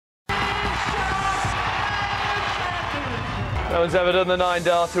No one's ever done the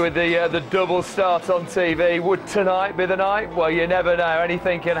 9-darter with the double start on TV. Would tonight be the night? Well, you never know.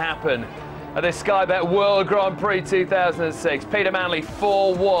 Anything can happen. At this Sky Bet World Grand Prix 2006, Peter Manley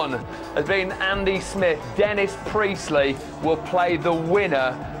 4-1 has been Andy Smith. Dennis Priestley will play the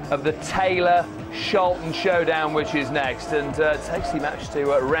winner of the Taylor Scholten showdown, which is next. And tasty match to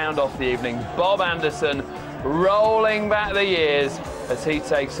round off the evening. Bob Anderson rolling back the years as he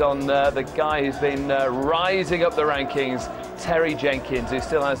takes on the guy who's been rising up the rankings, Terry Jenkins, who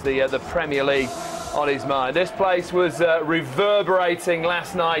still has the Premier League on his mind. This place was reverberating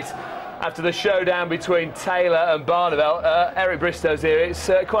last night after the showdown between Taylor and Barneveld. Eric Bristow's here. It's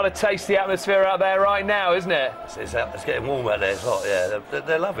quite a tasty atmosphere out there right now, isn't it? It's getting warm out there. It's hot, yeah.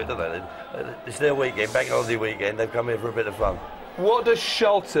 They love it, don't they? It's their weekend, bank holiday weekend. They've come here for a bit of fun. What does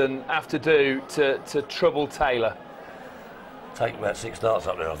Scholten have to do to trouble Taylor? Take about 6 starts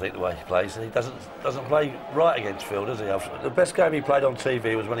up there, I think, the way he plays. He doesn't play right against Phil, does he? The best game he played on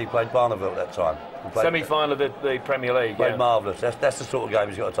TV was when he played Barneveld at that time. Semi-final of the Premier League. Played marvellous. That's the sort of game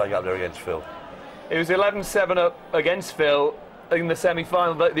he's got to take up there against Phil. He was 11-7 up against Phil in the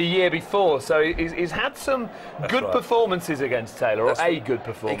semi-final the year before, so he's had some good performances against Taylor, or a good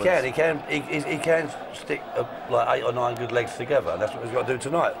performance. He can stick like 8 or 9 good legs together, and that's what he's got to do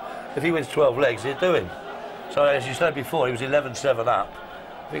tonight. If he wins 12 legs, he'll do him. So as you said before, he was 11-7 up.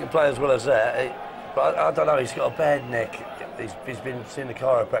 If he can play as well as that, but I don't know, he's got a bad neck. He's been seeing the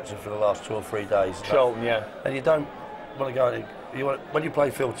chiropractor for the last 2 or 3 days. Scholten, yeah. And you don't want to go. When you play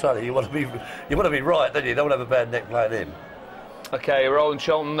Phil Taylor, you want to be right, don't you? You don't want to have a bad neck playing him. OK, Roland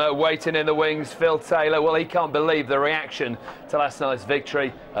Scholten waiting in the wings. Phil Taylor, well, he can't believe the reaction to last night's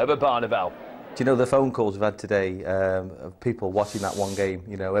victory over Barneveld. Do you know the phone calls we've had today of people watching that one game?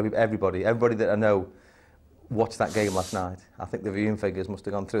 You know, everybody that I know watched that game last night. I think the viewing figures must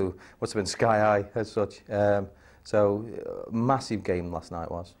have been sky high as such. Massive game last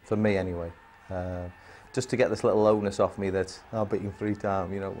night was, for me anyway. Just to get this little onus off me that I'll beat him 3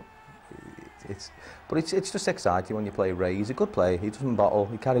 times, you know. But it's just exciting when you play Ray. He's a good player, he doesn't bottle,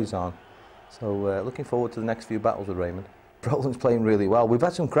 he carries on. So looking forward to the next few battles with Raymond. Roland's playing really well. We've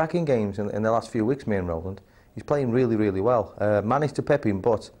had some cracking games in the last few weeks, me and Roland. He's playing really, really well. Managed to pep him,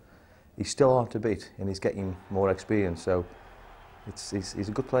 but he's still hard to beat, and he's getting more experience, so he's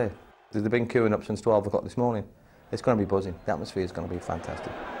a good player. They've been queuing up since 12 o'clock this morning. It's going to be buzzing. The atmosphere is going to be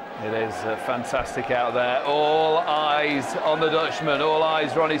fantastic. It is fantastic out there. All eyes on the Dutchman. All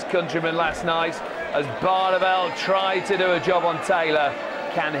eyes were on his countryman last night as Barneveld tried to do a job on Taylor.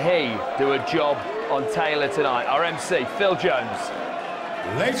 Can he do a job on Taylor tonight? Our MC, Phil Jones.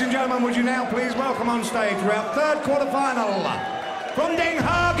 Ladies and gentlemen, would you now please welcome on stage for our 3rd quarter-final, from Den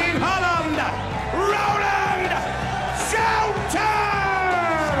Haag in Holland, Roland Scholten!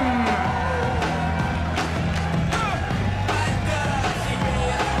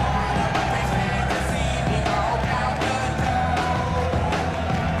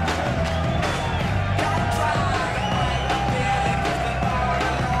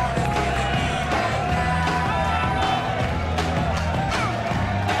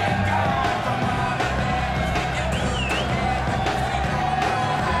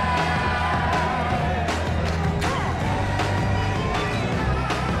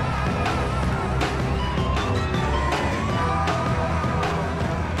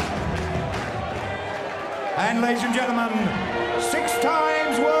 And ladies and gentlemen, 6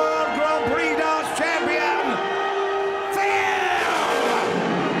 times World Grand Prix darts champion, Phil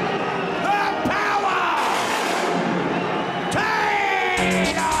the Power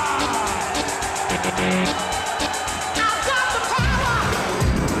Taylor! I've got the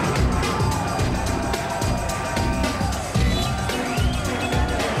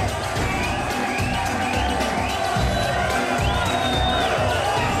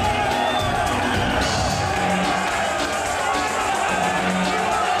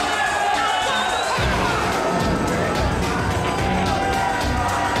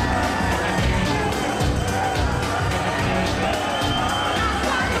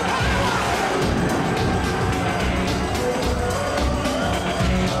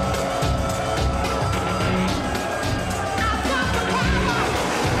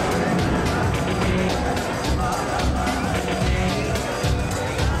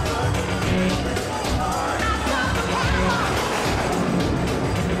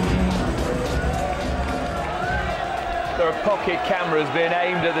There are pocket cameras being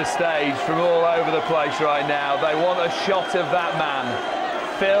aimed at the stage from all over the place right now. They want a shot of that man,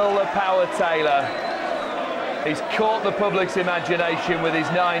 Phil the Power Taylor. He's caught the public's imagination with his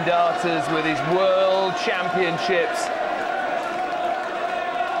 9 darters, with his World Championships.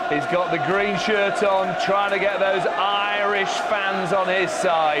 He's got the green shirt on, trying to get those Irish fans on his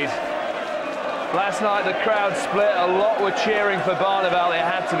side. Last night the crowd split, a lot were cheering for Barneveld, it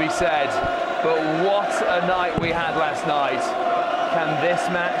had to be said. But what a night we had last night. Can this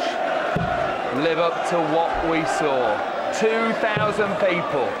match live up to what we saw? 2,000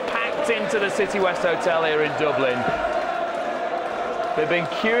 people packed into the City West Hotel here in Dublin. They've been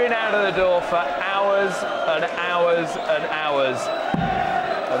queuing out of the door for hours and hours and hours.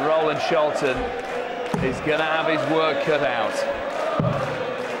 And Roland Scholten is going to have his work cut out.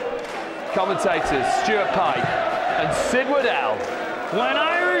 Commentators Stuart Pike and Sid Waddell. When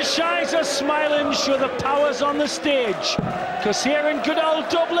Irish eyes are smiling, sure the power's on the stage. Because here in good old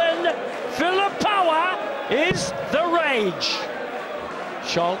Dublin, full of power is the rage.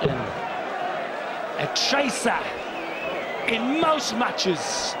 Scholten, a chaser in most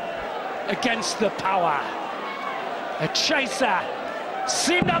matches against the power. A chaser.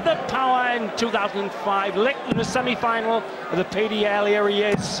 Seemed to have the power in 2005, licked in the semi-final of the PDL. Here he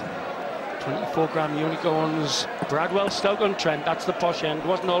is. 24-gram unicorns. Bradwell, Stoke-on-Trent, that's the posh end.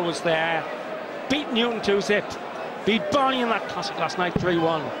 Wasn't always there. Beat Newton 2-zip. Beat Barney in that classic last night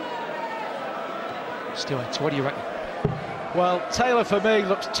 3-1. Stuart, what do you reckon? Well, Taylor for me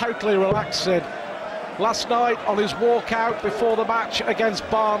looks totally relaxed. Last night on his walkout before the match against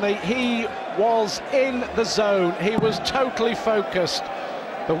Barney, he was in the zone. He was totally focused.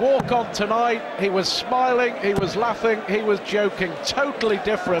 The walk on tonight, he was smiling, he was laughing, he was joking. Totally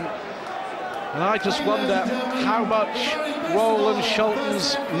different. And I just wonder how much Roland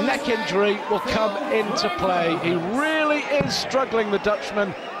Scholten's neck injury will come into play. He really is struggling, the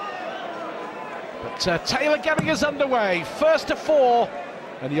Dutchman. But Taylor getting us underway, first to 4,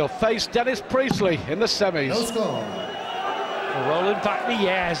 and he'll face Dennis Priestley in the semis. No score. Well, Roland back the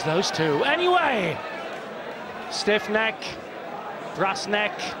years, those two. Anyway, stiff neck, brass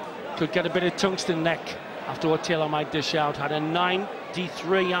neck, could get a bit of tungsten neck after what Taylor might dish out. Had a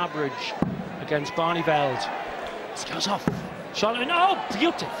 93 average against Barneveld. This goes off. Scholten, oh,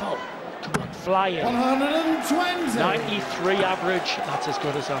 beautiful. Come on, fly in. 120. 93 average, that's as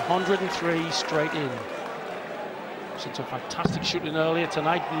good as 103 straight in. Some fantastic shooting earlier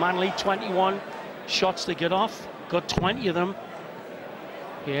tonight. Manly 21 shots to get off. Got 20 of them.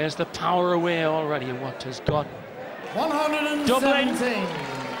 Here's the power away already and what has got 117.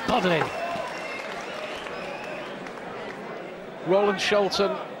 Dublin. Roland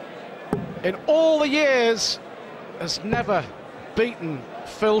Scholten, in all the years, has never beaten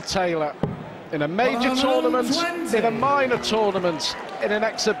Phil Taylor in a major tournament, in a minor tournament, in an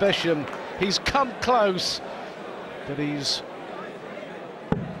exhibition. He's come close, but he's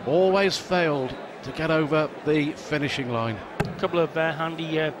always failed to get over the finishing line. A couple of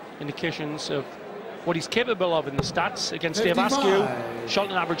handy indications of what he's capable of in the stats against Dave Askew.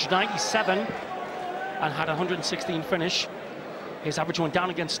 Scholten averaged 97 and had a 116 finish. His average went down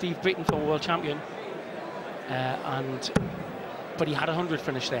against Steve Beaton for world champion, but he had a 100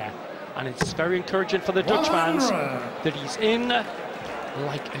 finish there. And it's very encouraging for the Dutch fans that he's in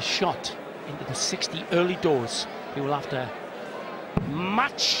like a shot into the 60 early doors. He will have to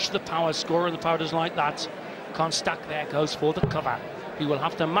match the power score, and the power doesn't like that. Can't stack there, goes for the cover. He will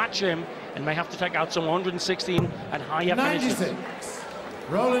have to match him and may have to take out some 116 and higher finishes.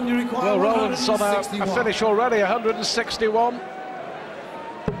 Roland, you require well, Roland's on a finish already, 161.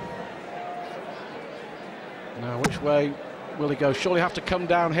 Now, which way will he go? Surely have to come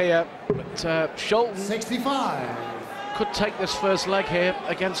down here, but Scholten 65 could take this first leg here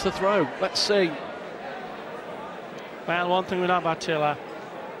against the throw. Let's see. Well, one thing we know about Taylor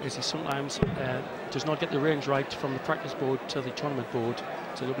is he sometimes does not get the range right from the practice board to the tournament board.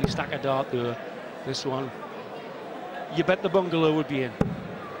 It's a lovely stack of dart there. This one, you bet the bungalow would be in.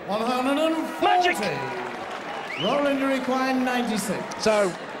 140. Magic! Roland, you require 96.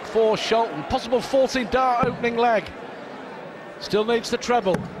 So, for Scholten, possible 14 dart opening leg. Still needs the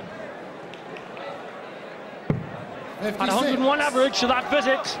treble. 56. Had 101 average to that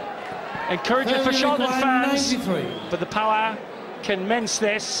visit. Encouraging for Scholten fans, 93. but the power can mince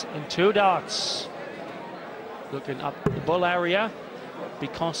this in 2 darts. Looking up the bull area,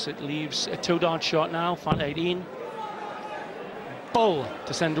 because it leaves a 2-dart shot now, front 18. Bull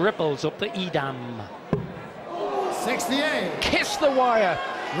to send ripples up the Edam. 68. Kiss the wire.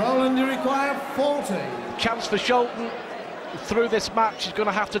 Roland, you require 40. Chance for Scholten through this match. He's going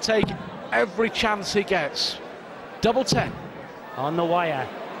to have to take every chance he gets. Double 10. On the wire.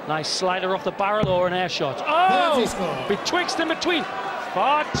 Nice slider off the barrel or an air shot. Oh! Betwixt and between.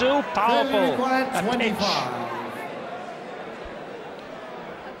 Far too powerful. A 25.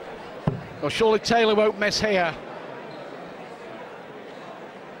 Well, surely Taylor won't miss here.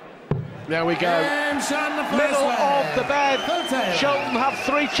 There we go. Middle of the bed. Scholten have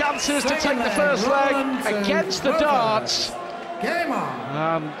 3 chances to take the first leg against the darts. Game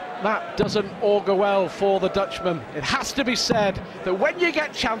on. That doesn't augur well for the Dutchman. It has to be said that when you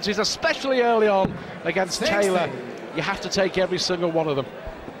get chances, especially early on against Taylor, you have to take every single one of them.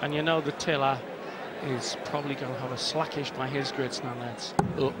 And you know that Taylor is probably going to have a slackish by his grid standards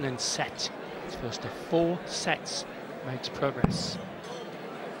opening set. His first of 4 sets makes progress.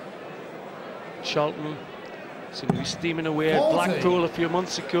 Scholten seemed to be steaming away at Blackpool a few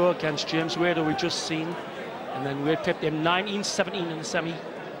months ago against James Wade, who we just seen, and then Wade pipped him 19-17 in the semi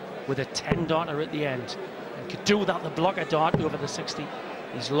with a 10-darter at the end, and could do that, the blocker dart over the 60.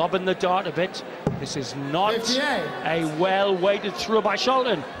 He's lobbing the dart a bit. This is not 58. a well-weighted throw by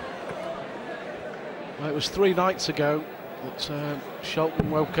Scholten. Well, it was 3 nights ago that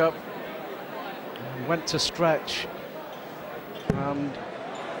Scholten woke up and went to stretch and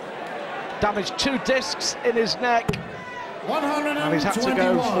damaged 2 discs in his neck, and he's had to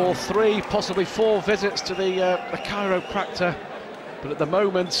go for 3, possibly 4 visits to the chiropractor. But at the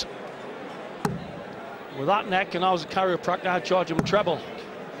moment, with that neck, and I was a chiropractor, I'd charge him treble.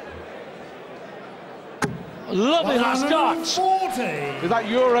 Lovely last dart. is that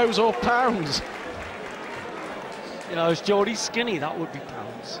euros or pounds? You know, is Geordie skinny? That would be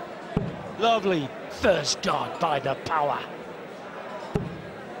pounds. Lovely first dart by the power.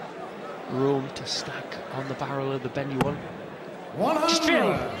 Room to stack on the barrel of the bendy one.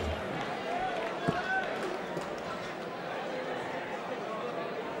 100.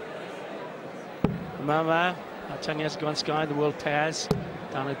 Remember, 10 years ago on Sky, the World Pairs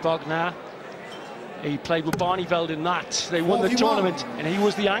down at Bognor. He played with Barneyveld in that. They won the tournament, and he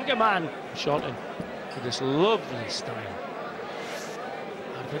was the anchor man. Scholten with this lovely style.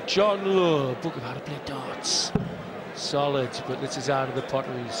 Out of a John Lowe book of how to play darts. Solid, but this is out of the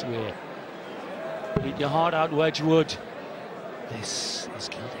pottery's way. Beat your heart out, Wedgwood. This is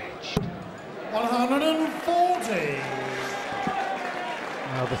gilt-edged. 140.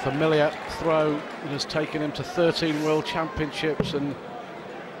 Now the familiar throw has taken him to 13 World Championships and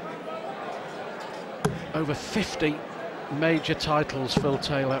over 50 major titles, Phil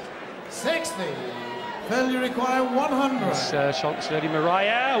Taylor. 60. Phil, you require 100. It's Scholten's lady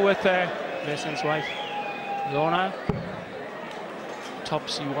Mariah with Mason's wife, Lorna.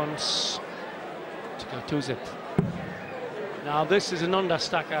 Tops he wants to go 2-zip. Now this is an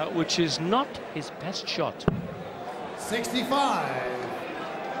understacker, which is not his best shot. 65.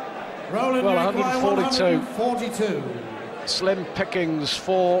 Roland, well, 142. 142. Slim pickings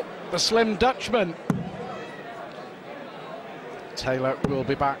for the slim Dutchman. Taylor will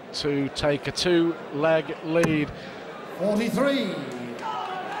be back to take a 2-leg lead. 43.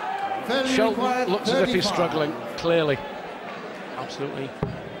 Scholten looks as if he's struggling, clearly. Absolutely.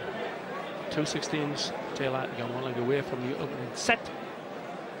 2-16s. Taylor going 1 leg away from the opening set.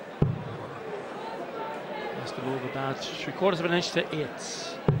 Has to move about 3/4 of an inch to 8.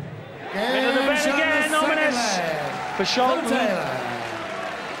 Middle of the bed again, ominous for Scholten.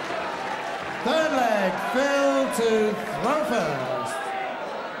 Third leg, Phil to throw first.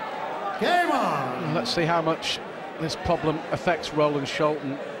 Game on. Let's see how much this problem affects Roland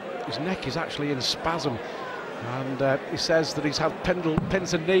Scholten. His neck is actually in spasm, and he says that he's had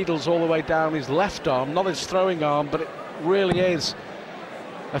pins and needles all the way down his left arm, not his throwing arm, but it really is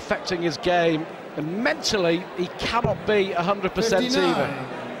affecting his game, and mentally he cannot be 100% either.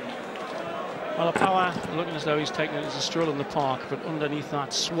 Well, the power looking as though he's taking it as a stroll in the park, but underneath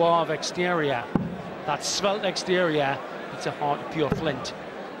that suave exterior, that svelte exterior, it's a heart of pure flint.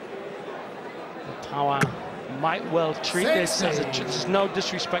 The power might well treat this as there's no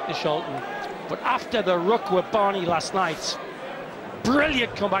disrespect to Scholten, but after the ruck with Barney last night,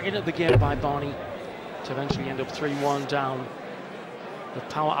 brilliant comeback into the game by Barney to eventually end up 3-1 down. The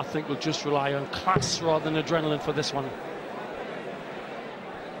power, I think, will just rely on class rather than adrenaline for this one.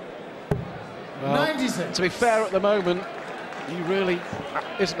 Well, 96. to be fair, at the moment, he really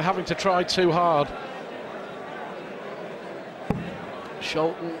isn't having to try too hard.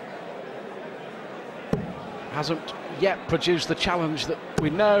 Scholten hasn't yet produced the challenge that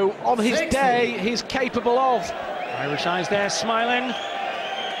we know on his 60. day he's capable of. Irish eyes there, smiling.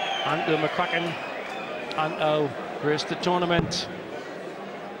 Andrew McCracken. And here's the tournament.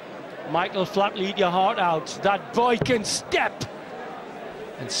 Michael Flatley, eat your heart out. That boy can step.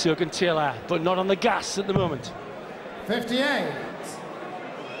 And so can Taylor, but not on the gas at the moment. 58.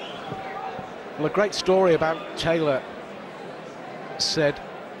 Well, a great story about Taylor said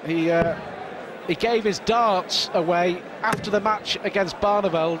he gave his darts away after the match against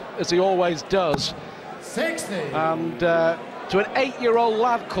Barneveld, as he always does. 60. And to an 8-year-old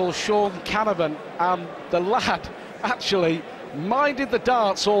lad called Sean Canavan, and the lad actually minded the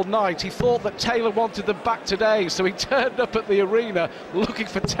darts all night. He thought that Taylor wanted them back today, so he turned up at the arena looking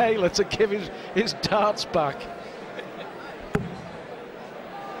for Taylor to give his darts back.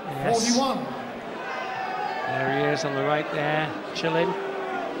 Yes. 41. There he is on the right there, chilling.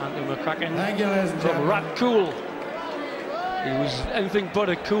 Anthony McCracken Thank you, ladies and from gentlemen. Ratcool. He was anything but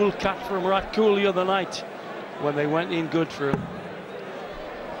a cool cat from Ratcool the other night when they went in good for him.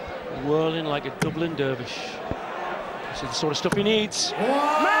 Whirling like a Dublin dervish. This is the sort of stuff he needs.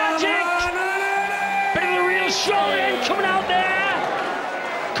 Magic! Bit of the real Scholten coming out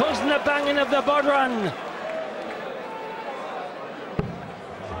there! Causing the banging of the bud run.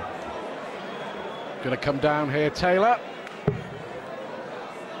 Going to come down here, Taylor.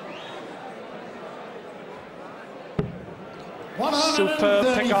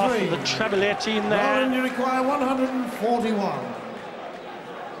 Superb pick off the treble 18 there. Roland, you require 141.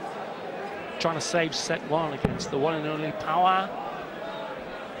 Trying to save set one against the one and only Power.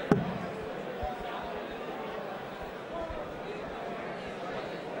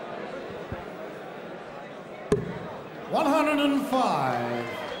 $105.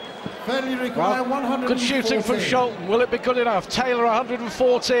 Fairly require Well, 114. good shooting from Scholten. Will it be good enough? Taylor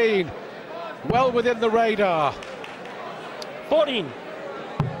 114. Well within the radar. 14.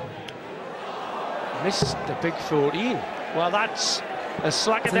 Missed the big 14. Well, that's as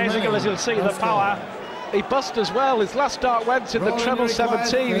slackadaisical as you'll see the Power. He bust as well. His last dart went in the Roland treble requires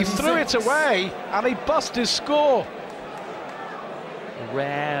 17. He threw it 36. away and he bust his score. A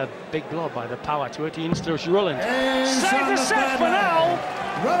rare big blob by the Power to 18 Stosh Roland. Save Save the set for now.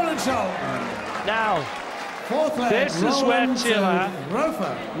 Roland Scholten. Now, Fourth leg. this is where Roland to Taylor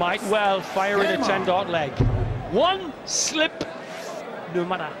Rofer. might well fire in a Game on. 10-dot leg. One slip, no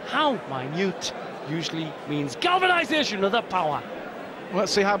matter how minute, usually means galvanization of the Power.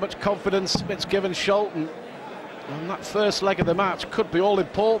 Let's see how much confidence it's given Scholten. And that first leg of the match could be all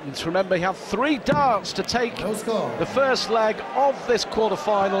important. Remember, he had 3 darts to take No score. the first leg of this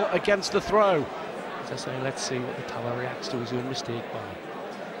quarter-final against the throw. As I say, let's see what the Power reacts to his own mistake by.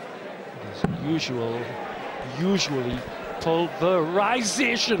 As usual, usually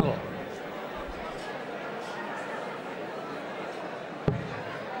pulverizational.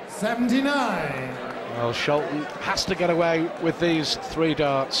 79. Well, Scholten has to get away with these 3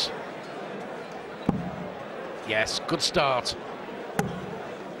 darts. Yes, good start.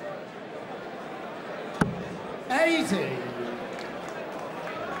 80.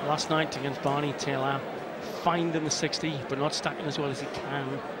 Last night against Barney, Taylor finding the 60, but not stacking as well as he can.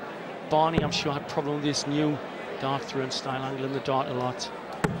 Barney, I'm sure, had a problem with this new dart through and style angling the dart a lot.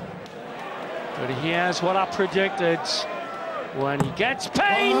 But here's what I predicted. When he gets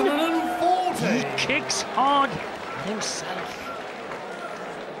pain, 140. he kicks hard himself.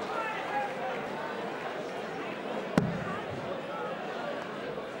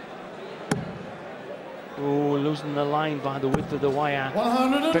 Oh, losing the line by the width of the wire.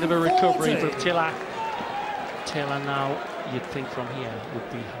 140. Bit of a recovery for Taylor. Taylor now, you'd think from here, would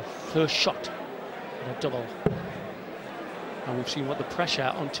be her first shot at a double. And we've seen what the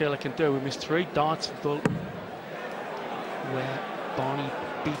pressure on Taylor can do. We missed 3 darts at Bolton, where Barney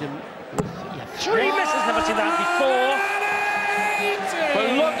beat him with 3 misses. Never seen that before.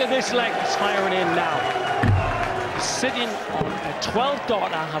 But look at this leg, he's firing in now. He's sitting on a 12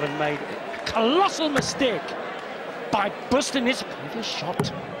 darter, having made a colossal mistake by busting his previous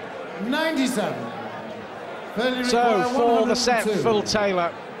shot. 97. Fairly So require for the set, 102. Phil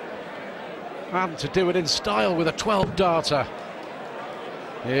Taylor. And to do it in style with a 12 darter.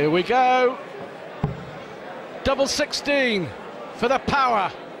 Here we go. Double 16 for the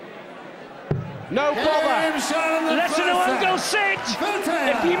Power. No bother. Listen to him go sit.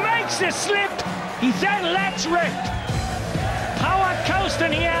 If he makes the slip, he then lets rip. Power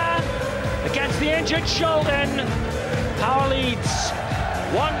coasting here against the injured Scholten. Power leads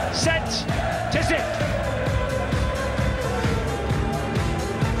 1 set to 0.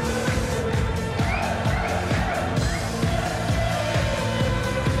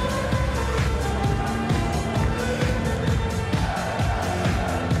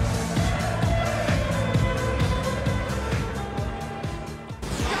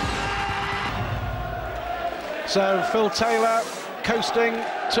 So Phil Taylor coasting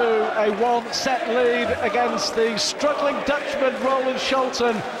to a 1-set lead against the struggling Dutchman Roland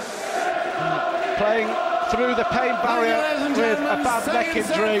Scholten, playing through the pain barrier with a bad neck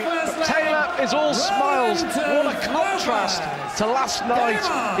injury. But Taylor is all smiles. What a contrast to last night.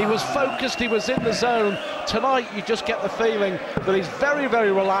 He was focused, he was in the zone. Tonight you just get the feeling that he's very,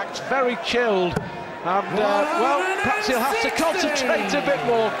 very relaxed, very chilled, And, well, perhaps he'll have to concentrate a bit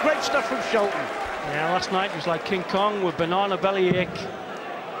more. Great stuff from Scholten. Yeah, last night was like King Kong with banana bellyache.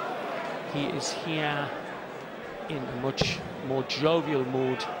 He is here in a much more jovial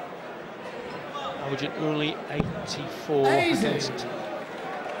mood, averaging only 84 against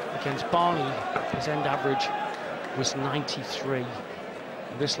Barney. His end average was 93.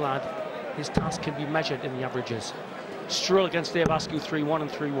 And this lad, his task can be measured in the averages. Stroll against Dave Askew, 3-1 and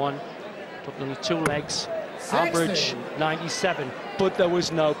 3-1. Took only 2 legs, 60. average 97, but there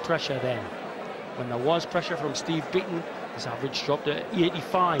was no pressure then. When there was pressure from Steve Beaton, his average dropped to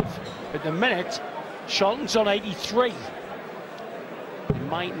 85. At the minute, Scholten's on 83. He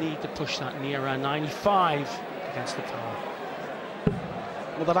might need to push that nearer 95 against the power.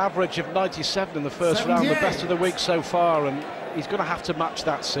 With an average of 97 in the first round, the best of the week so far, and he's going to have to match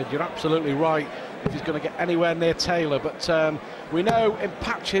that, Sid. You're absolutely right if he's going to get anywhere near Taylor, but we know in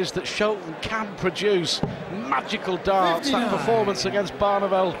patches that Scholten can produce magical darts. 59. That performance against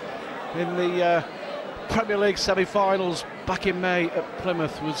Barneveld in the Premier League semi-finals back in May at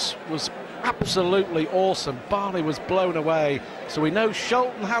Plymouth was absolutely awesome. Barney was blown away, so we know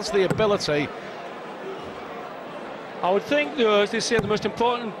Scholten has the ability. I would think, though, as they say, the most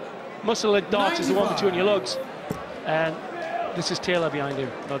important muscle in darts is the one between your lugs, and this is Taylor behind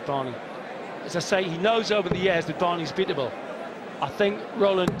him, not Barney. As I say, he knows over the years that Barney's beatable. I think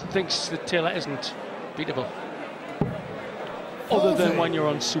Roland thinks that Taylor isn't beatable, other than when you're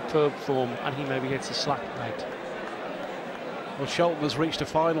on superb form and he maybe hits a slack night. Well, Scholten has reached a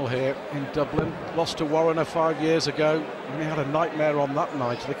final here in Dublin, lost to Warrener 5 years ago, and he had a nightmare on that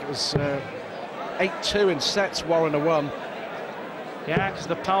night. I think it was 8-2 in sets, Warrener won. Yeah, because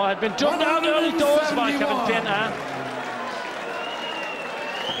the power had been dumped out early doors by Kevin Painter.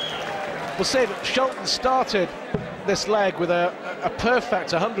 Well, Sid, Scholten started this leg with a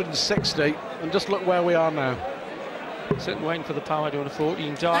perfect 160, and just look where we are now. Sitting waiting for the power doing a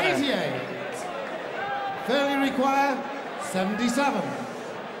 14 darter. 88. Fairly require 77.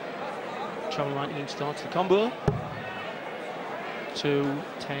 Trouble 19 starts the combo. 2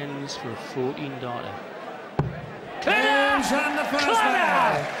 10s for a 14 darter. And the first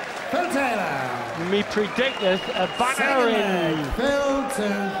leg. Phil Taylor. Me predicteth a batter in. Phil to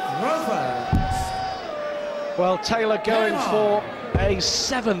throw first. Well, Taylor going for a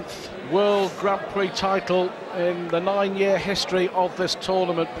 7th World Grand Prix title in the 9-year history of this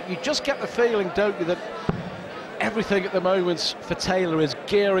tournament. But you just get the feeling, don't you, that everything at the moment for Taylor is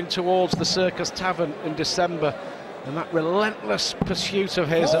gearing towards the Circus Tavern in December, and that relentless pursuit of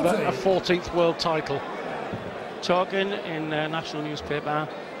his of a 14th world title. Talking in national newspaper,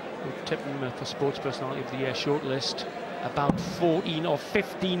 we've tipped him for Sports Personality of the Year shortlist, about 14 or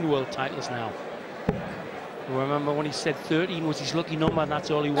 15 world titles now. Remember when he said 13 was his lucky number and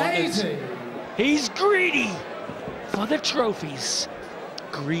that's all he wanted? 80. He's greedy for the trophies.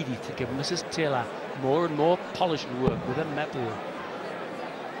 Greedy to give Mrs. Taylor more and more polishing work with a medal.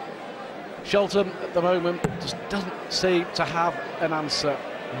 Scholten at the moment just doesn't seem to have an answer,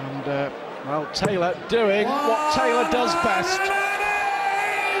 and well, Taylor doing what Taylor does best.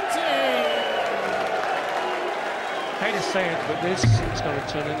 I hate to say it, but this is going to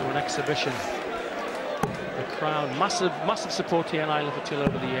turn into an exhibition. The crowd, massive support here in Ireland for Taylor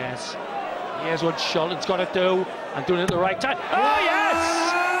over the years. Here's what Scholten's got to do, and doing it at the right time. Oh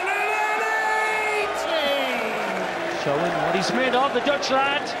yes! Showing what he's made of, the Dutch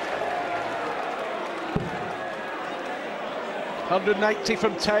lad. 180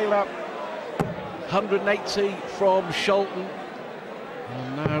 from Taylor, 180 from Scholten,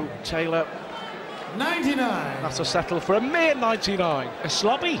 and now Taylor 99. That's a settle for a mere 99. A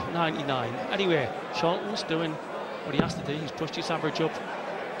sloppy 99. Anyway, Scholten's doing what he has to do. He's pushed his average up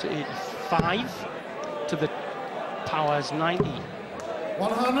to 85, to the Powers 90.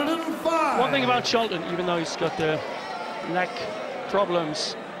 105. One thing about Scholten, even though he's got the neck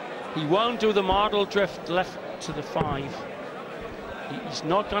problems, he won't do the Mardle drift left to the 5. He's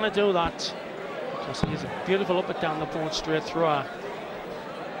not going to do that because he is a beautiful up and down the board straight thrower.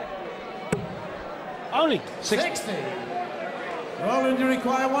 Only 60. Roland, you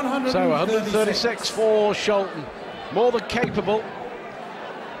require 136. So 136 for Scholten. More than capable.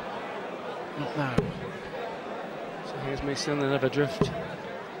 Not now. So here's me seeing another drift.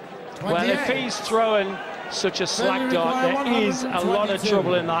 28. Well, if he's throwing such a slack dart, there is a lot of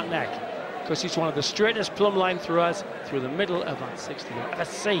trouble in that neck, because he's one of the straightest plumb line throwers through the middle of that 60. Ever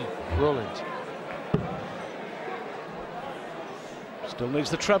see Roland? Still needs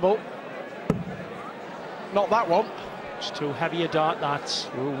the treble. Not that one. It's too heavy a dart that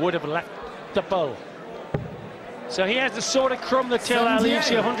would have left the bowl. So he has the sort of crumb that Taylor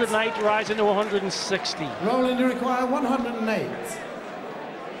leaves you 108, rising to 160. Roland to require 108.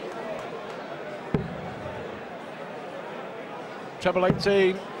 Treble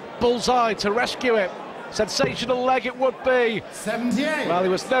 18, bullseye to rescue it. Sensational leg it would be. 78. Well, he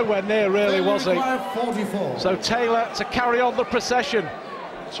was nowhere near, really, was he? 44. So Taylor to carry on the procession.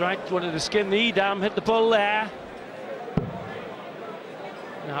 That's right, wanted to skin the E-dam, hit the bull there.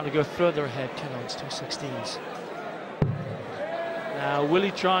 Now to go further ahead, 10 ons, 216s. Now, will he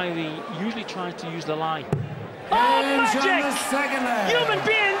try usually tries to use the line. Oh, magic! Human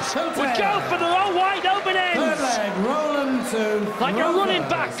beings would go for their own wide open ends. Third leg, Roland to like a running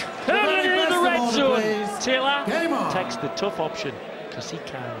back, hurling into the red zone. Taylor takes the tough option, because he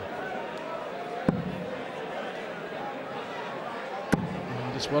can.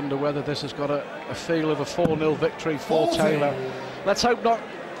 I just wonder whether this has got a feel of a 4-0 victory for Taylor. Let's hope not.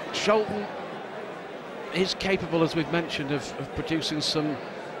 Scholten is capable, as we've mentioned, of producing some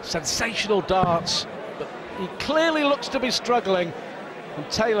sensational darts, but he clearly looks to be struggling, and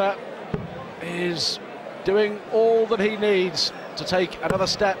Taylor is doing all that he needs to take another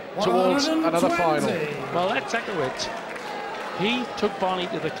step towards another final. Well, let's echo it. He took Barney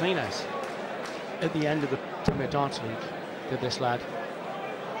to the cleaners at the end of the Premier Darts League, did this lad.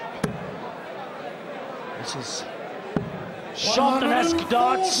 This is Scholten-esque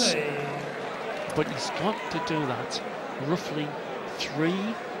darts. But he's got to do that roughly 3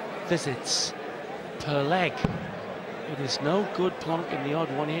 visits per leg. It is no good plonking the odd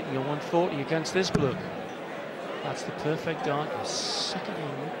 180 or 140 against this bloke. That's the perfect dart. The second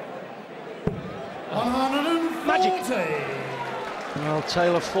in. 140. Magic. Well,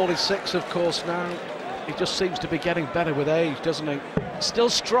 Taylor 46, of course, now. He just seems to be getting better with age, doesn't he? Still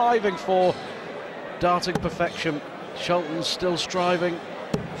striving for darting perfection. Scholten's still striving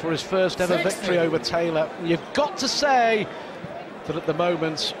for his first ever victory over Taylor. You've got to say that at the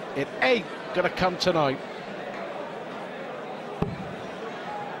moment it ain't gonna come tonight.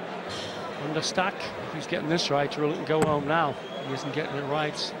 Understack, if he's getting this right, Roland can go home now. He isn't getting it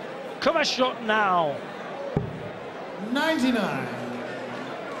right. Come a shot now. 99.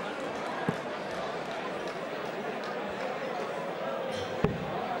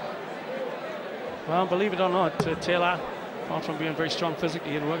 Well, believe it or not, Taylor, apart from being very strong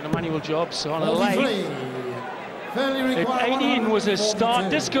physically and working a manual job, so on a leg, at 18 was a start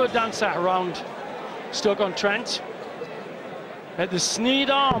disco dancer around Stoke-on-Trent at the Sneed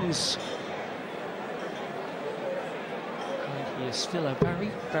Arms. And he is still a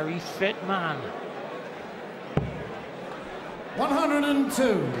very, very fit man.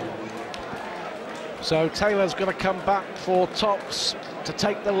 102. So Taylor's going to come back for tops to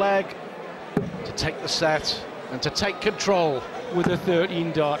take the leg, to take the set, and to take control with a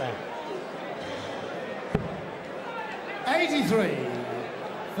 13 darter. 83.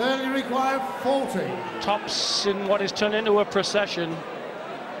 30 required 40. Tops in what is turned into a procession.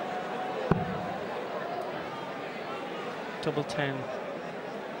 Double 10.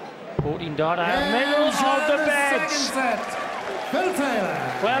 14 darter. Middle of the beds. Phil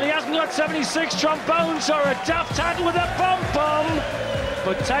Taylor. Well, he hasn't got 76 trombones or a daft hat with a pom-pom.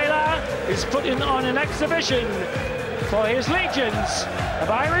 But Taylor is putting on an exhibition for his legions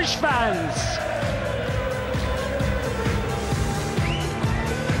of Irish fans.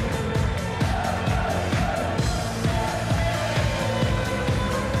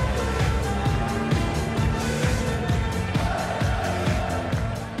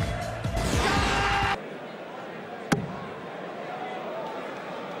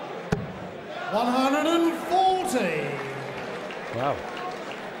 Wow.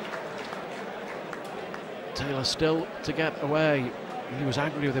 Taylor still to get away. He was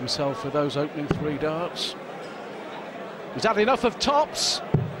angry with himself for those opening 3 darts. He's had enough of tops.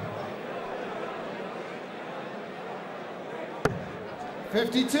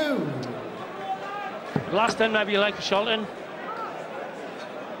 52. Last 10 maybe you like for Scholten.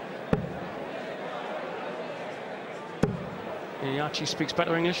 He actually speaks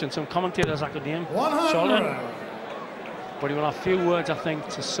better English than some commentators I could name. 100. Scholten. But he will have a few words, I think,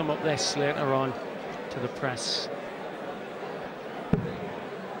 to sum up this later on to the press.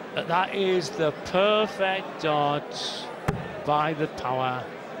 But that is the perfect dart by the Power.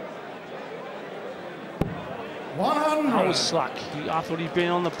 100. I was slack. I thought he'd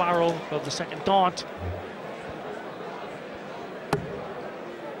been on the barrel of the second dart.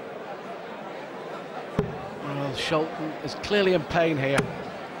 Well, Scholten is clearly in pain here.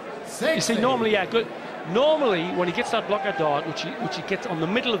 60. You see, normally, yeah, good. Normally, when he gets that blocker dart, which he gets on the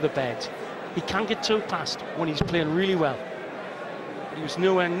middle of the bed, he can get too fast when he's playing really well. But he was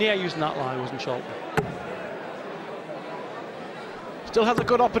nowhere near using that line, wasn't Scholten? Still has a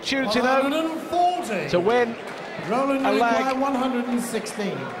good opportunity, though, 140. to win Roland a will leg. require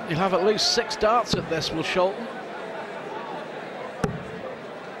 116. He'll have at least 6 darts at this, will Scholten.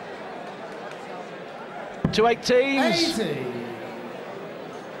 218s. 80.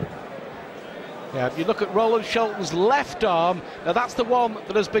 Yeah, if you look at Roland Scholten's left arm, now that's the one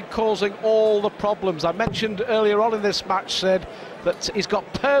that has been causing all the problems. I mentioned earlier on in this match, Sid, that he's got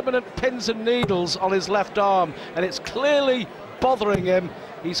permanent pins and needles on his left arm, and it's clearly bothering him.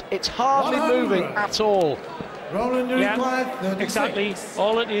 It's hardly 100. moving at all. Roland will require 36. Exactly.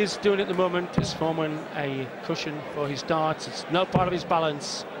 All it is doing at the moment is forming a cushion for his darts. It's no part of his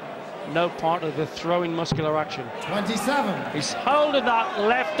balance, no part of the throwing muscular action. 27. He's holding that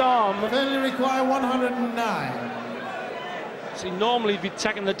left arm. Will require 109. See, normally he'd be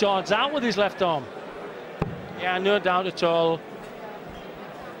taking the darts out with his left arm. Yeah, no doubt at all.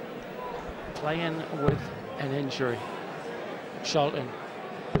 Playing with an injury. Scholten.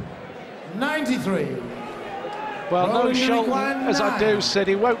 93. Well, no Roland will Scholten, require as I 9. do, Sid,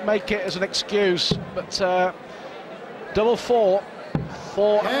 he won't make it as an excuse, but double 4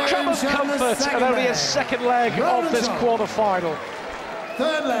 for And Trevor's Scholten, comfort, the and second only leg. his second leg Roland of this Scholten. quarter-final.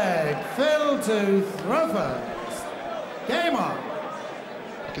 Third leg, Phil to throw first. Game on.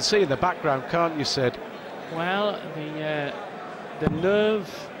 You can see in the background, can't you, Sid? Well, the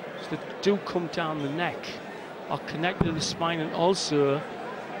nerves that do come down the neck are connected to the spine and also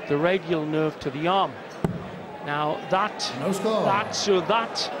the radial nerve to the arm. Now No score.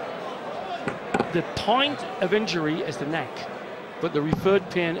 the point of injury is the neck, but the referred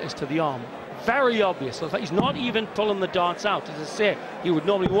pain is to the arm. Very obvious. So he's not even pulling the darts out. As I say, he would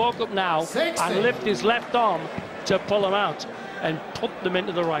normally walk up now 60. and lift his left arm to pull them out and put them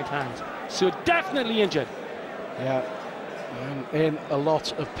into the right hand. So definitely injured. Yeah, and in a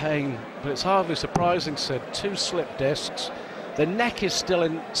lot of pain, but it's hardly surprising, Sid. 2 slip discs, the neck is still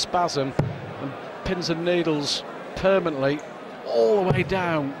in spasm, and pins and needles permanently all the way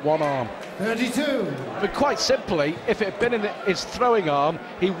down one arm. 32. But quite simply, if it had been in his throwing arm,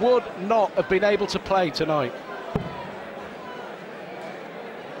 he would not have been able to play tonight.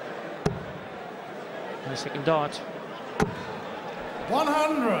 And the second dart.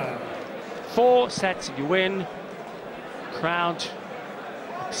 100. 4 sets and you win. Crowd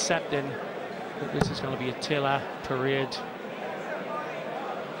accepting that this is going to be a Taylor parade.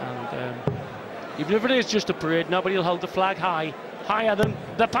 And even if it is just a parade, nobody will hold the flag higher than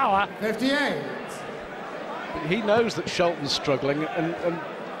the power. 58. He knows that Scholten's struggling, and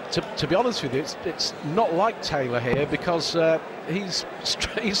to be honest with you, it's not like Taylor here, because he's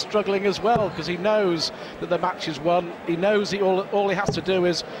struggling as well, because he knows that the match is won. He knows all he has to do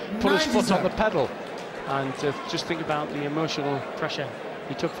is put his foot on the pedal. And just think about the emotional pressure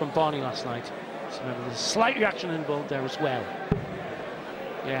he took from Barney last night. So remember, there's a slight reaction involved there as well.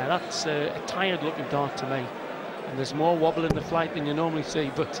 Yeah, that's a tired-looking dart to me. And there's more wobble in the flight than you normally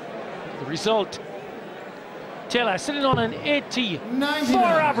see, but the result, Taylor sitting on an 84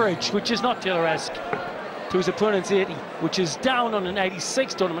 average, which is not Taylor-esque, to his opponent's 80, which is down on an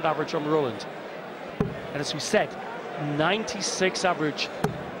 86 tournament average from Roland. And as we said, 96 average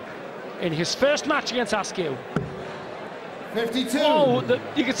in his first match against Askew. 52. Oh,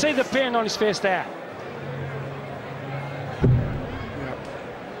 you could see the pain on his face there.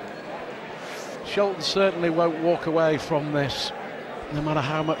 Scholten certainly won't walk away from this, no matter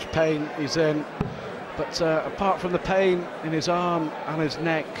how much pain he's in. But apart from the pain in his arm and his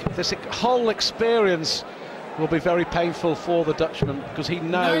neck, this whole experience will be very painful for the Dutchman, because he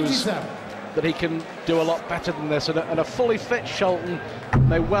knows 97. that he can do a lot better than this. And a fully fit Scholten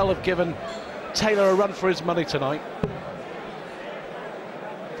may well have given Taylor a run for his money tonight.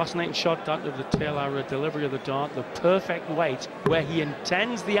 Fascinating shot, that of the Taylor delivery of the dart, the perfect weight where he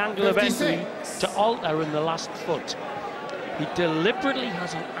intends the angle of entry 56. to alter in the last foot. He deliberately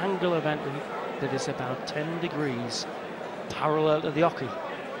has an angle of entry that is about 10 degrees parallel to the hockey,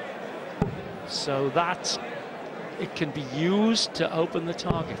 so that it can be used to open the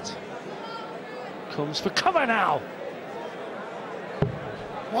target. Comes for cover now.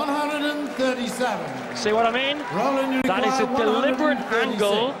 137. See what I mean? Roland, That is a deliberate 136.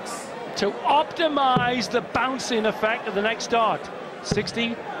 angle to optimize the bouncing effect of the next dart.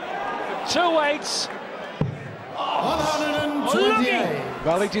 60, 2/8. 128.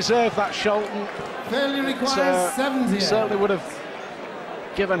 Well, he deserved that, Scholten. Failure requires 78. Certainly would have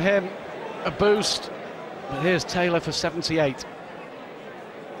given him a boost. But here's Taylor for 78.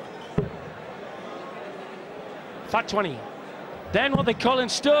 Fat 20. Then what they call in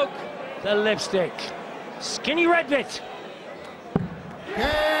Stoke, the lipstick. Skinny red bit.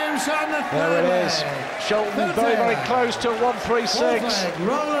 Games on the There it is. Scholten very, very close to 136.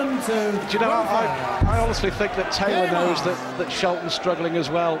 Roland to Do you know, I honestly think that Taylor knows that Scholten's struggling as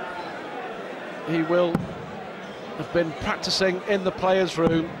well. He will have been practicing in the players'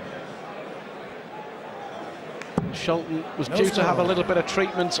 room. Scholten was due to have a little bit of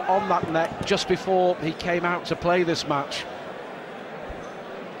treatment on that neck just before he came out to play this match.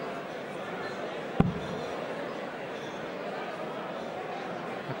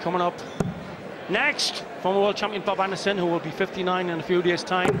 Coming up next, former world champion Bob Anderson, who will be 59 in a few days'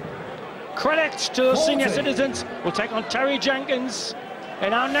 time. Credit to the senior citizens. We'll take on Terry Jenkins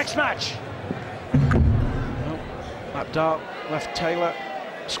in our next match. Oh, that dart left Taylor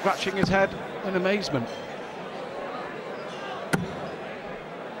scratching his head in amazement.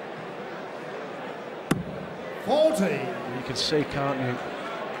 You can see, can't you?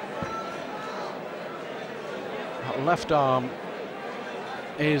 That left arm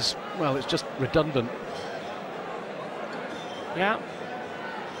is, well, it's just redundant. Yeah.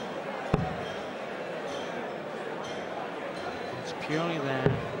 It's purely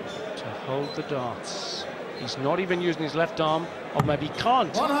there to hold the darts. He's not even using his left arm, or maybe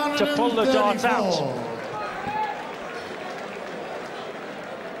can't, to pull the darts out.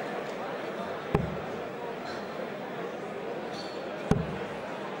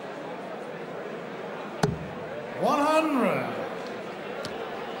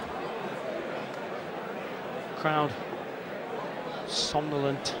 Crowd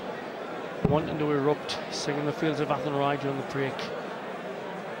somnolent, wanting to erupt, singing the fields of Athenry during the Prix.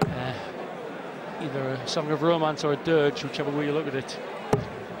 Either a song of romance or a dirge, whichever way you look at it.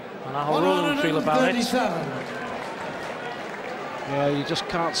 And how Roland will feel about it. Yeah, you just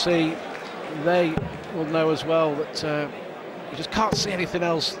can't see. They will know as well that you just can't see anything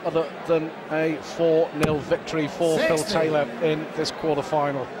else other than a 4-0 victory for Phil Taylor in this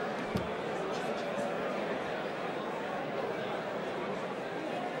quarter-final.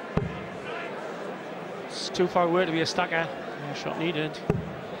 Too far away to be a stacker. Shot needed.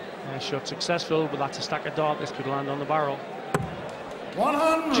 Shot successful, but that's a stacker dart. This could land on the barrel.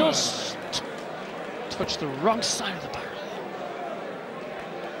 100. Just touched the wrong side of the barrel.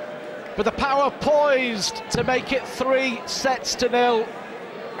 But the power poised to make it 3-0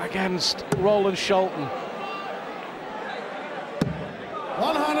 against Roland Scholten.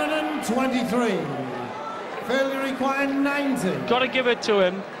 123. Failure required 90. Got to give it to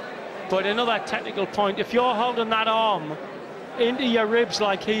him. But another technical point, if you're holding that arm into your ribs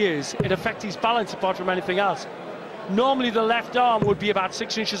like he is, it affects his balance apart from anything else. Normally the left arm would be about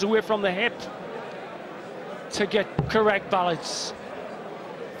 6 inches away from the hip to get correct balance.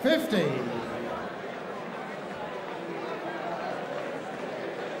 50.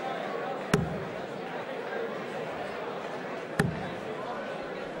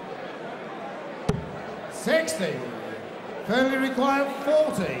 $60. Failure required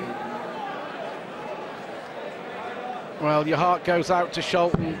 40. Well, your heart goes out to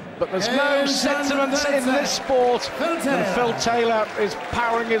Scholten, but there's no sentiment in this sport. And Phil Taylor is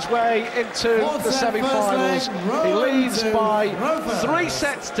powering his way into the semi-finals. He leads by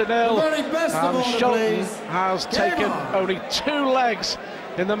 3-0, and Scholten has taken only 2 legs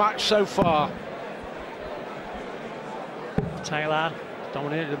in the match so far. Taylor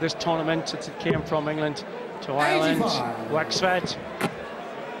dominated this tournament since it came from England to Ireland. Wexford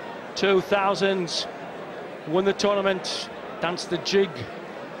 2000. Won the tournament, danced the jig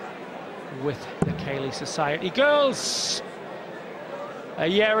with the Cayley Society girls. A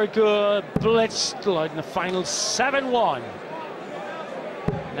year ago, blitzed in the final 7-1.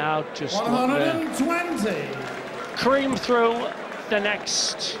 Now just 120. Cream through the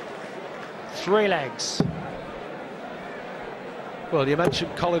next 3 legs. Well, you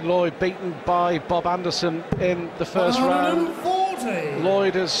mentioned Colin Lloyd beaten by Bob Anderson in the first round.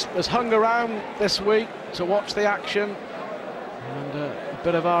 Lloyd has hung around this week to watch the action, and a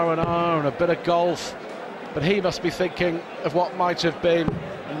bit of R&R and a bit of golf, but he must be thinking of what might have been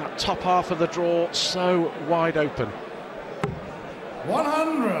in that top half of the draw, so wide open.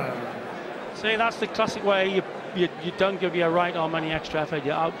 100. See, that's the classic way you don't give your right arm any extra effort.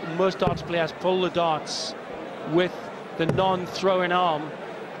 Most darts players pull the darts with the non-throwing arm.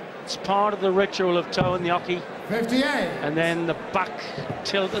 It's part of the ritual of towing the hockey. 58. And then the back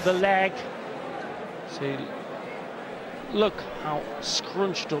tilt of the leg. See, look how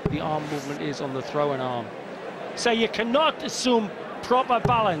scrunched up the arm movement is on the throwing arm. So you cannot assume proper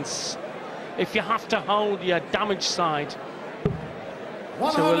balance if you have to hold your damaged side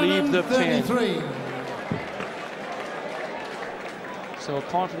to relieve the pain. So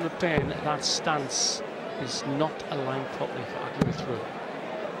apart from the pain, that stance is not aligned properly for accurate throw.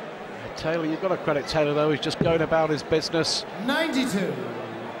 Taylor, you've got to credit Taylor though, he's just going about his business. 92.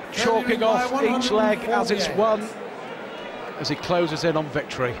 Chalking off each leg as it's won, as he closes in on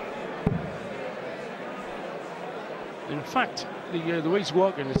victory. In fact, the way he's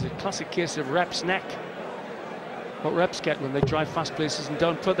walking is a classic case of reps neck. What reps get when they drive fast places and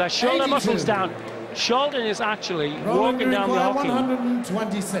don't put their shoulder muscles down. Scholten is actually walking down the hockey,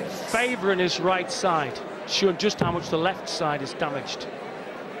 favouring his right side, showing just how much the left side is damaged.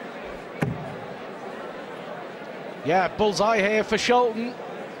 Yeah, bullseye here for Scholten.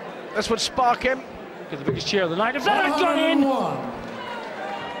 This would spark him. Get the biggest cheer of the night. If that had gone in!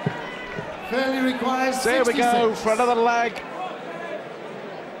 Fairly requires 66. There we go for another leg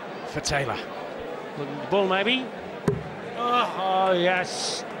for Taylor. Looking at the ball, maybe. Oh,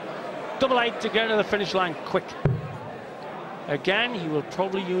 yes. 8 to get to the finish line quick. Again, he will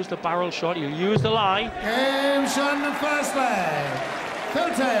probably use the barrel shot. He'll use the lie. Game shot in the first leg.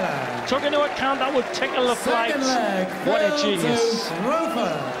 Phil Taylor. Took into account that would tickle the flight. What a genius.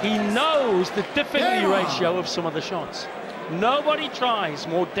 He knows the difficulty ratio of some of the shots. Nobody tries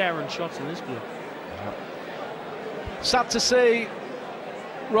more daring shots in this group. Sad to see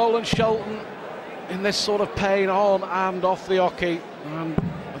Roland Scholten in this sort of pain on and off the hockey.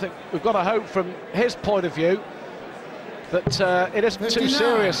 I think we've got to hope from his point of view that it isn't 59. Too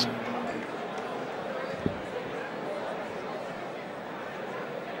serious.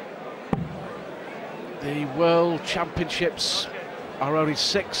 The World Championships are only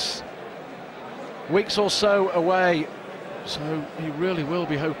 6 weeks or so away, so he really will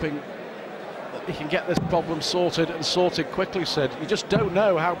be hoping that he can get this problem sorted and sorted quickly, Sid. You just don't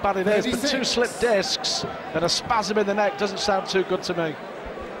know how bad it is, but 2 slipped discs and a spasm in the neck doesn't sound too good to me.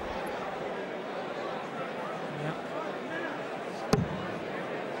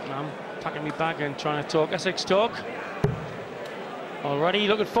 I'm packing my bag and trying to talk Essex talk. Already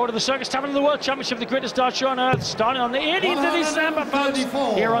looking forward to the circus tavern of the World Championship, the greatest dart show on earth, starting on the 18th of December, folks,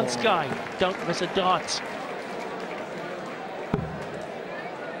 here on Sky. Don't miss a dart.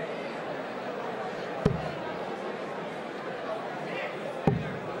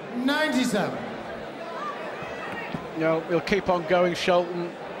 You know, he'll keep on going,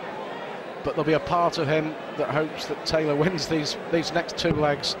 Scholten, but there'll be a part of him that hopes that Taylor wins these next 2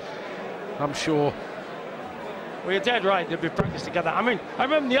 legs, I'm sure. Well, you're dead right, they'll be practiced together. I mean, I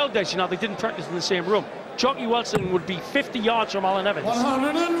remember in the old days, you know, they didn't practice in the same room. Jockey Wilson would be 50 yards from Alan Evans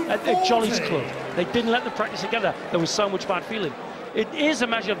at Jolly's Club. They didn't let them practice together. There was so much bad feeling. It is a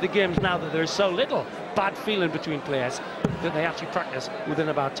measure of the games now that there is so little bad feeling between players that they actually practice within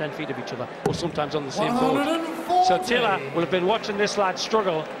about 10 feet of each other, or sometimes on the same board. So Taylor will have been watching this lad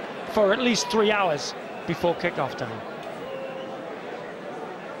struggle for at least 3 hours before kick-off time.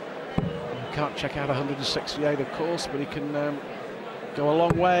 Can't check out 168, of course, but he can go a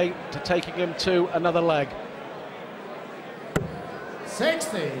long way to taking him to another leg.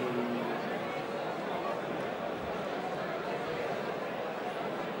 60.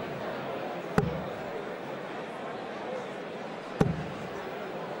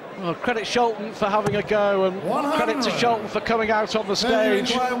 Well, credit Scholten for having a go, and credit to Scholten for coming out on the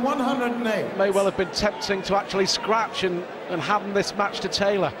stage. 108. May well have been tempting to actually scratch and hand this match to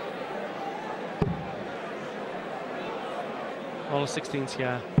Taylor. All the 16s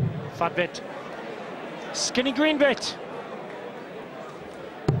here. Fat bit. Skinny green bit.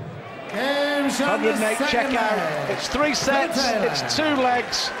 108 check out. It's 3 sets, it's 2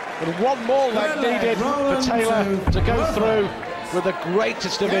 legs, and 1 more leg needed for Taylor to go through with the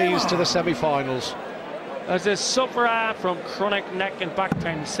greatest of ease to the semi-finals. As a sufferer from chronic neck and back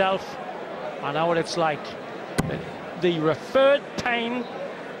pain himself, I know what it's like. The referred pain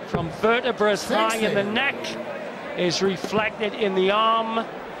from vertebrae high in the neck is reflected in the arm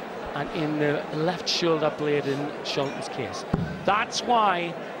and in the left shoulder blade in Scholten's case. That's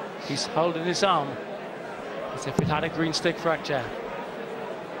why he's holding his arm as if it had a green stick fracture.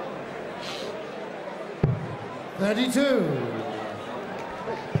 32.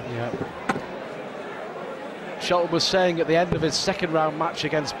 Yeah. Scholten was saying at the end of his 2nd round match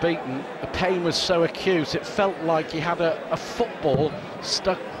against Beaton, the pain was so acute it felt like he had a football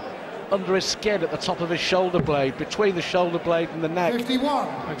stuck under his skin at the top of his shoulder blade, between the shoulder blade and the neck.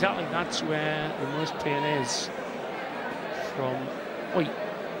 51. Exactly, that's where the most pain is. From, well,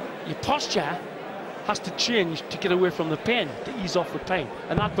 your posture has to change to get away from the pain, to ease off the pain,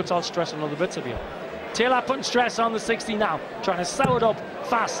 and that puts all stress on other bits of you. Taylor putting stress on the 60 now, trying to sew it up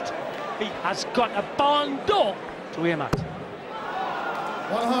fast. He has got a barn door to aim at.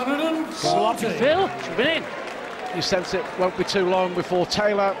 140. Sloppy Phil, should be in. You sense it won't be too long before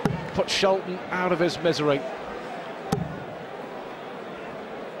Taylor puts Scholten out of his misery.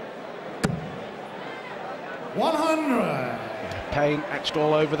 100. Pain etched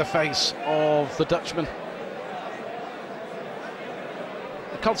all over the face of the Dutchman.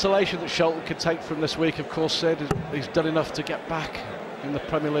 The consolation that Scholten could take from this week, of course, Sid, he's done enough to get back in the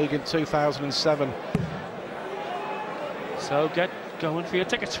Premier League in 2007. So get going for your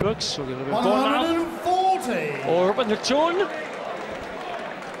tickets, folks. We're going to be going now. 140. Or up in the tune.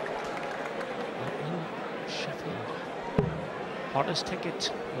 Hottest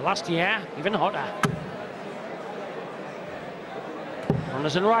ticket last year, even hotter.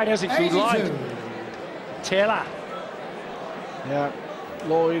 Runners and riders, if you'd like. Taylor. Yeah,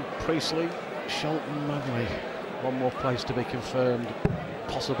 Lloyd, Priestley, Scholten, Manley. One more place to be confirmed,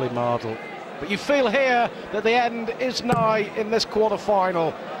 possibly Mardle. But you feel here that the end is nigh in this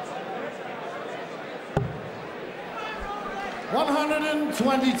quarter-final.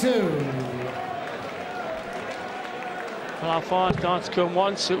 122. Well, our far starts come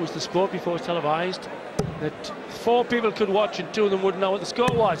once. It was the sport before it was televised. That 4 people could watch and 2 of them wouldn't know what the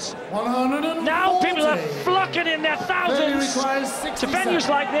score was. 140. Now people are flocking in their thousands to venues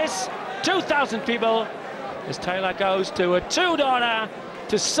like this. 2,000 people as Taylor goes to a $2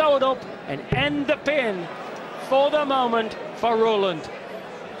 to sew it up and end the pin for the moment for Roland.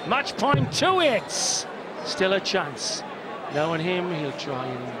 Match point 2 hits. Still a chance. Knowing him, he'll try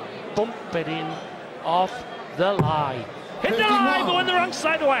and bump it in off the line. Hit the line, but on the wrong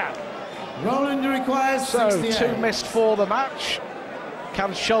side of the wire. Roland requires so 68. 2 missed for the match.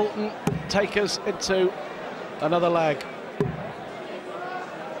 Can Scholten take us into another leg?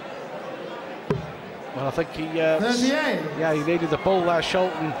 Well, I think he... 38. Yeah, he needed the ball there,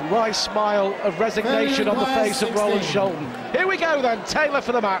 Scholten. Wry smile of resignation on the face of Roland Scholten. Here we go then, Taylor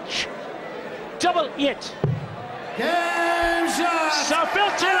for the match. Double hit. Game shot. So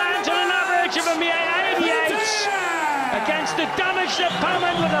Phil Taylor to an average of a mere 88 against the damaged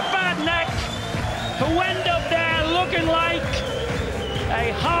opponent with a bad neck, who end up there looking like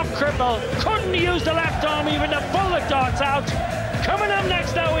a half cripple. Couldn't use the left arm even to pull the darts out. Coming up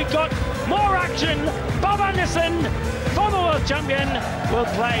next though, we've got more action. Bob Anderson, former world champion, will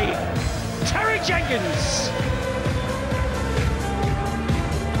play Terry Jenkins.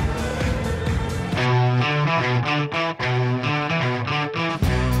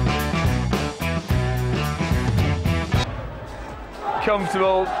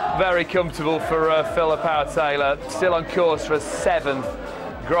 Comfortable, very comfortable for Philip Taylor. Still on course for a 7th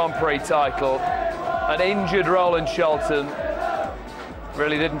Grand Prix title. An injured Roland Scholten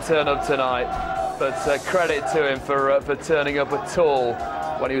really didn't turn up tonight, but credit to him for turning up at all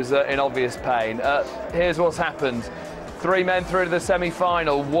when he was in obvious pain. Here's what's happened. 3 men through to the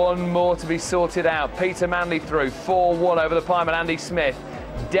semi-final, 1 more to be sorted out. Peter Manley through, 4-1 over the Pieman Andy Smith.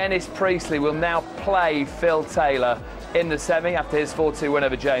 Dennis Priestley will now play Phil Taylor in the semi after his 4-2 win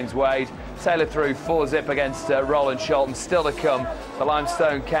over James Wade. Taylor through 4-zip against Roland Scholten. Still to come, the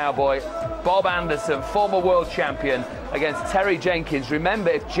Limestone Cowboy Bob Anderson, former world champion, against Terry Jenkins. Remember,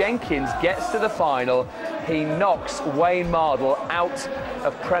 if Jenkins gets to the final, he knocks Wayne Mardle out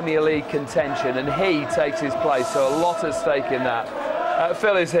of Premier League contention and he takes his place, so a lot at stake in that.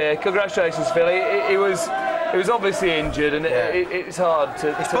 Phil is here. Congratulations, Phil. He was obviously injured, and it's hard to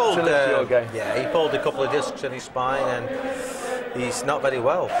lift your game. Yeah, he pulled a couple of discs in his spine, and he's not very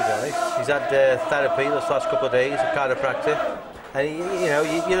well, to be honest. He's had therapy this last couple of days, a chiropractor, and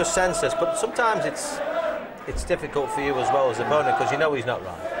you just sense this. But sometimes it's difficult for you as well as opponent because you know he's not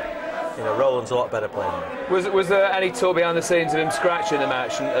right. You know, Roland's a lot better player now. Was there any talk behind the scenes of him scratching the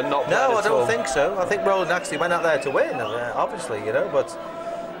match and not playing at all? No, I don't think so. I think Roland actually went out there to win, obviously, you know, but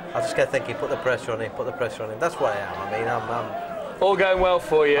I just kept thinking, put the pressure on him. That's what I am. I mean, I'm all going well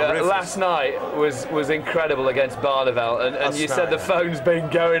for you. Last night was incredible against Barneveld, and you said the phone's been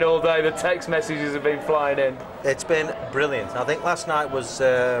going all day, the text messages have been flying in. It's been brilliant. I think last night was,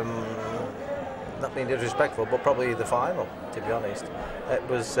 not being disrespectful, but probably the final, to be honest. It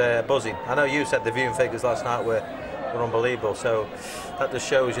was buzzing. I know you said the viewing figures last night were unbelievable, so that just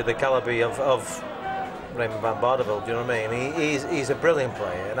shows you the calibre of Raymond van Barneveld, do you know what I mean? He's a brilliant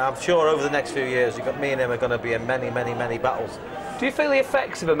player, and I'm sure over the next few years, me and him are going to be in many battles. Do you feel the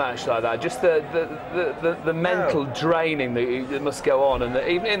effects of a match like that? Just the mental draining that must go on, and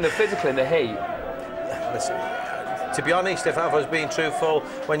even in the physical, in the heat? Listen, to be honest, if I was being truthful,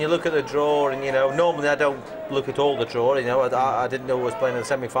 when you look at the draw, and you know, normally I don't look at all the draw. You know, I didn't know I was playing in the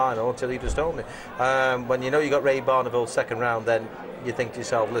semi-final until you just told me. When you know you got Ray Barneveld's second round, then you think to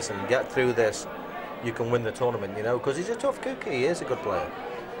yourself, listen, get through this. You can win the tournament, you know, because he's a tough cookie. He is a good player.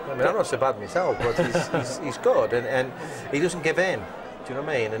 I mean, I'm not so bad myself, but he's good, and he doesn't give in. Do you know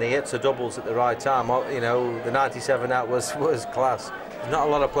what I mean? And he hits the doubles at the right time. You know, the 97 out was class. Not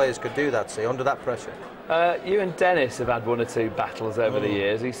a lot of players could do that, see, under that pressure. You and Dennis have had one or two battles over the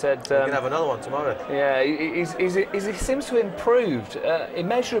years. He said... We're going to have another one tomorrow. Yeah, he seems to have improved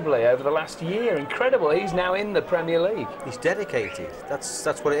immeasurably over the last year. Incredible. He's now in the Premier League. He's dedicated. That's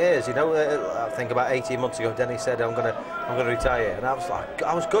what it is. You know, I think about 18 months ago, Dennis said, I'm gonna retire. And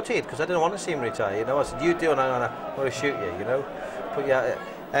I was gutted because I didn't want to see him retire. You know, I said, you do, and I'm going to shoot you, you know. But yeah...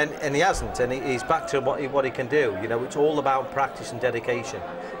 And he hasn't, and he's back to what he can do. You know, it's all about practice and dedication.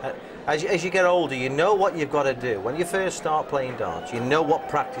 As you get older, you know what you've got to do. When you first start playing darts, you know what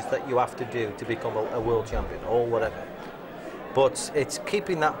practice that you have to do to become a world champion or whatever. But it's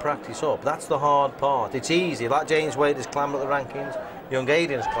keeping that practice up. That's the hard part. It's easy, like James Wade has climbed up the rankings, young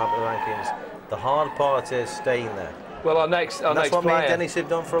Aiden's climbed up the rankings. The hard part is staying there. Well, our next that's what player, me and Dennis have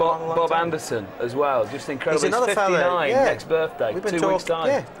done for a long Bob time. Anderson as well, just incredible. He's another 59 fella, yeah. next birthday, We've been 2 weeks' time.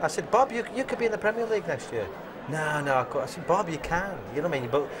 Yeah, I said, Bob, you could be in the Premier League next year. No, I said, Bob, you can. You know what I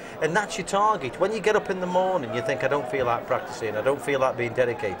mean? And that's your target. When you get up in the morning, you think, I don't feel like practicing, I don't feel like being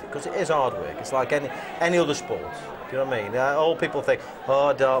dedicated, because it is hard work. It's like any other sport. Do you know what I mean? All people think,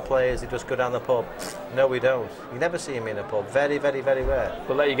 oh, dart players, they just go down the pub. No, we don't. You never see them in a pub. Very, very, very rare.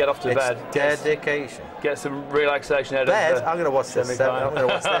 We'll let you get off to bed. Dedication. Get some relaxation out of bed. I'm going to watch this. I'm going to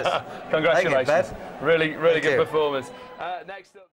watch this. Congratulations. Bed. Really good performance. Next up.